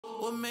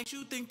What makes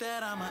you think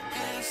that I'm an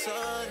answer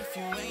if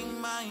you ain't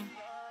mine?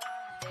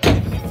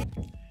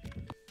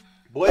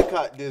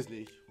 Boycott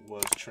Disney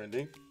was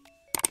trending,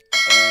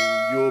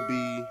 and you'll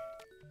be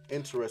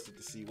interested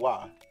to see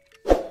why.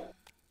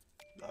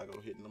 I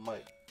go hitting the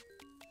mic.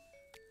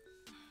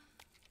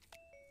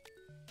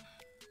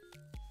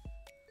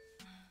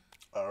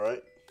 All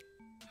right,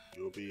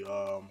 you'll be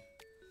all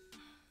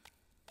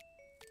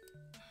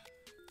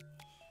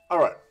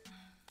right.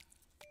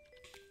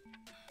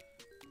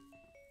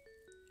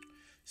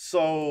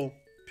 So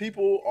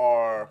people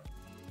are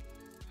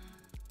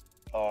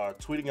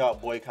tweeting out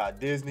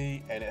boycott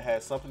Disney, and it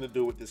has something to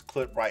do with this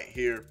clip right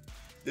here.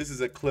 This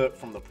is a clip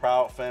from the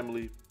Proud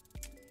Family,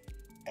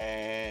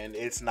 and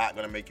it's not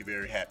going to make you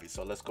very happy.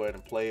 So let's go ahead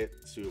and play it,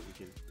 see what we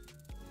can.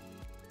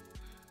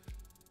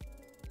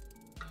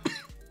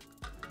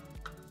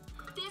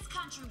 This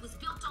country was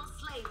built on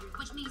slavery,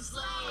 which means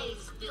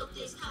slaves built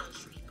this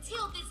country.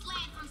 Tilled this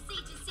land from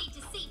sea to sea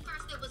to sea.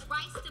 First there was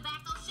rice,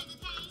 tobacco, sugar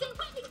cane. Then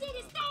Whitney did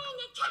his thing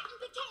and cotton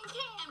became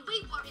king. And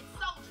we were its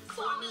soldiers,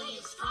 4 million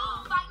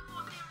strong, fighting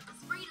for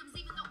America's freedoms,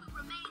 even though we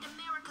remained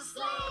America's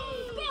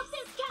slaves. Built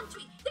this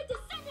country. The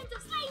descendants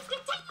of slaves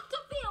continue to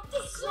build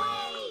this.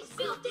 Slaves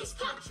built this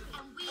country.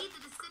 And we, the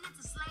descendants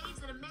of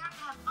slaves in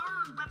America, have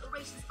earned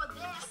reparations for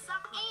their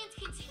suck and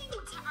continue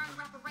to earn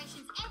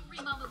reparations every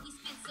moment we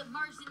spend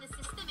submerged in the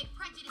systemic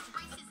prejudice,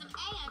 racism,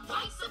 and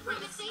white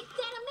supremacy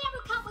that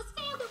America was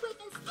founded with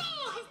and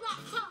still has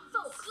not come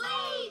full.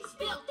 Slaves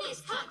built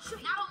this country.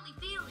 Not only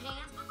field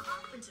hands, but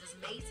carpenters,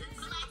 masons,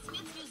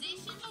 blacksmiths,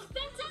 musicians,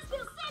 inventors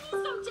built cities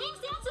from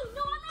Jamestown to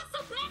New Orleans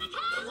to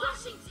Banneker,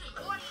 Washington.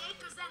 40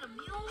 acres and a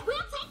mule.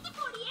 We'll take the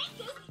 40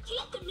 acres,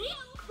 keep the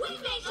mule. We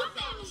made your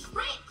family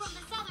rich. From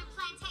the southern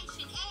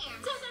plantation heir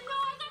to the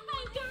northern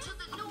banker to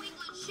the New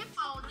England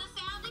shipowner, the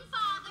founding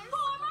fathers,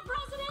 former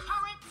president,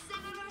 current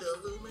senator, the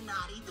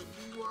Illuminati, the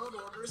New World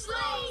Order.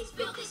 Slaves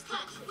built this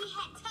country. We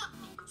had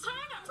Tubman,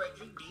 Turner,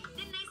 Frederick D.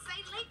 Didn't they say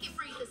Lincoln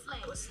freed the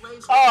slaves? But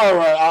slaves. All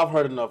right, I've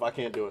heard enough. I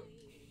can't do it.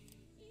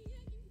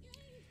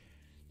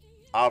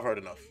 I've heard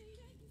enough.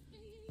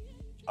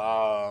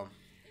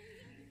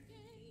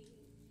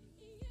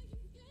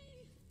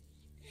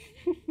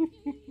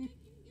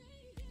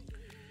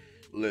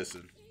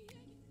 Listen.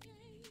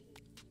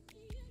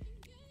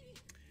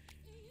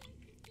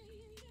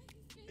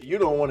 You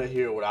don't want to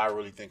hear what I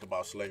really think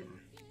about slavery.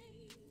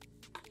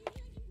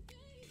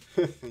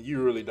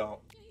 You really don't.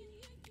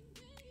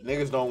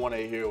 Niggas don't want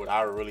to hear what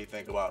I really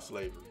think about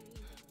slavery.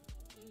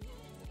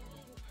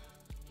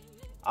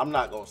 I'm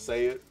not going to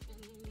say it,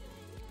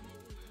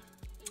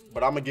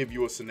 but I'm going to give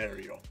you a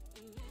scenario.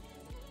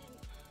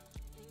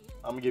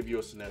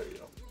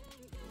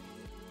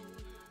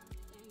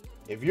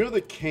 If you're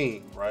the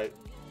king, right,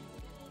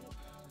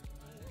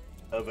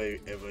 of a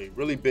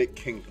really big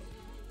kingdom,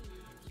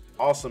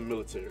 awesome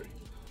military,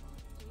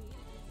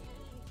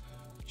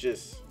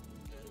 just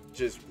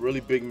really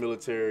big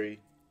military,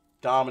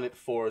 dominant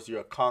force,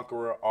 you're a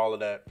conqueror, all of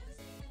that.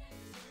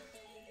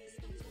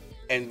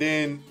 And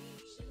then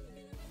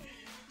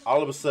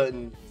all of a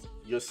sudden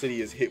your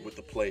city is hit with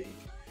the plague.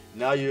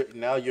 Now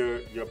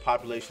your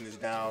population is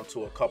down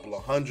to a couple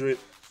of hundred.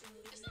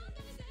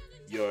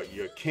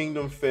 Your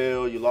kingdom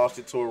fell, you lost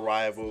it to a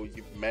rival,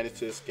 you managed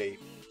to escape.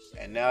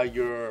 And now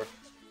you're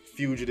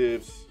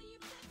fugitives,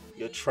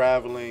 you're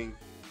traveling,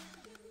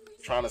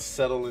 trying to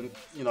settle in,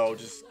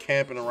 just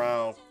camping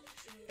around,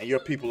 and your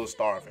people are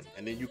starving.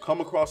 And then you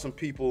come across some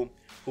people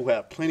who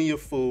have plenty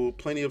of food,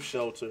 plenty of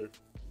shelter,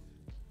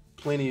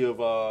 plenty of,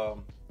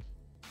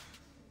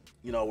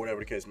 whatever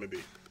the case may be.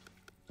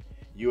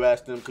 You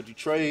ask them, could you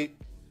trade?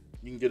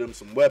 You can get them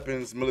some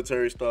weapons,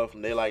 military stuff,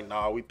 and they're like,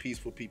 nah, we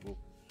peaceful people.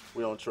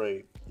 We don't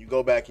trade. You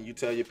go back and you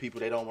tell your people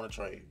they don't want to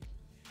trade.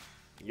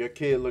 Your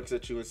kid looks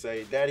at you and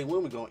say, Daddy,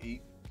 when we gonna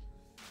eat?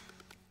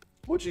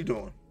 What you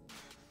doing?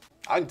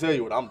 I can tell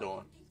you what I'm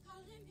doing.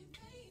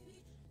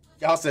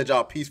 Y'all said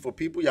y'all peaceful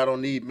people. Y'all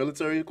don't need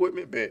military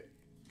equipment. Bet.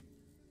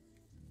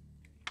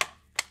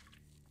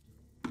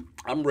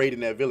 I'm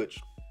raiding that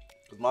village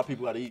because my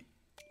people got to eat.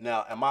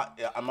 Now,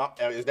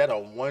 is that a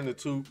 1 to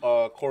 2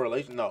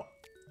 correlation? No.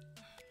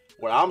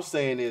 What I'm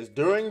saying is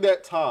during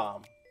that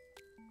time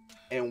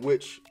in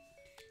which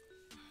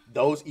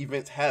those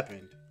events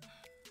happened,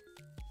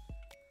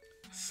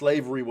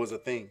 slavery was a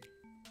thing.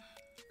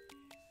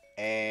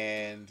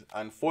 And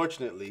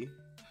unfortunately,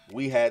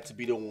 we had to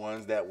be the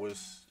ones that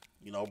was,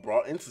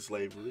 brought into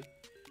slavery.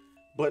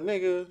 But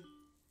nigga,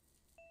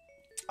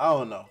 I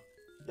don't know.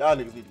 Y'all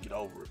niggas need to get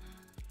over it.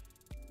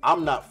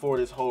 I'm not for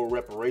this whole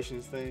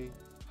reparations thing.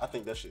 I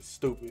think that shit's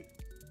stupid.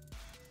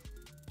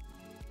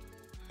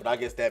 But I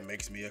guess that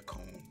makes me a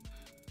coon.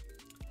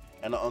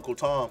 And an Uncle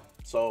Tom.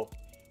 So,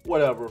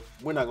 whatever.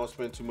 We're not going to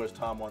spend too much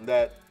time on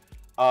that.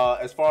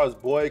 As far as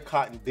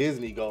boycotting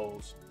Disney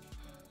goes,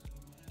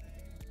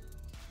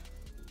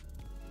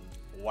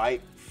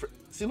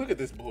 see, look at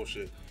this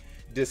bullshit.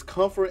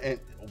 Discomfort and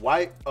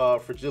white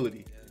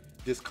fragility.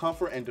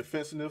 Discomfort and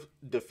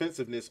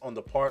defensiveness on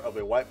the part of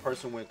a white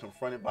person when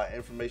confronted by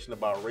information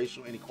about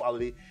racial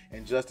inequality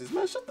and justice.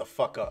 Man, shut the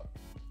fuck up.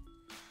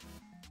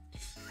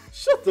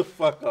 Shut the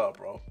fuck up,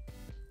 bro.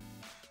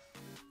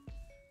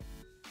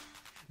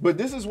 But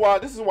this is why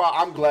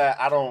I'm glad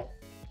I don't.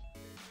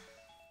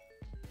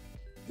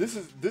 This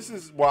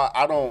is why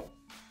I don't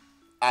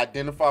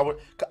identify with.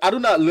 I do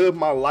not live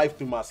my life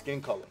through my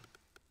skin color,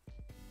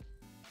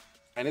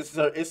 and it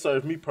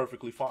serves me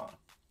perfectly fine.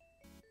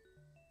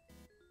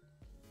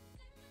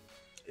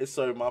 It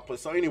served my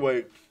place. So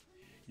anyway,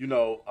 you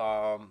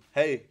know,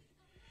 hey,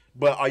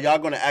 but are y'all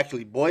gonna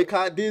actually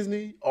boycott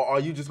Disney, or are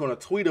you just gonna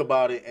tweet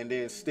about it and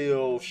then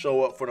still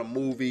show up for the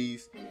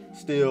movies,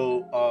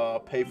 still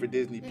pay for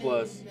Disney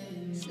Plus,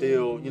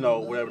 still, you know,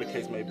 whatever the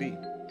case may be?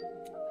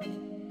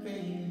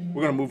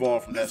 We're gonna move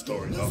on from that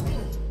story, though.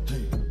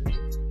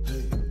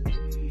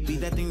 Beat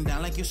that thing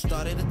down like you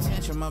started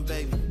attention, my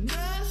baby.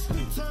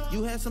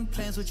 You had some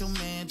plans with your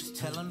man, just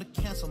tell him to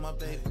cancel, my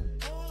baby.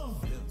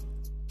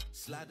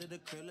 Slide to the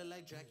crib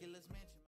like Dracula's mansion.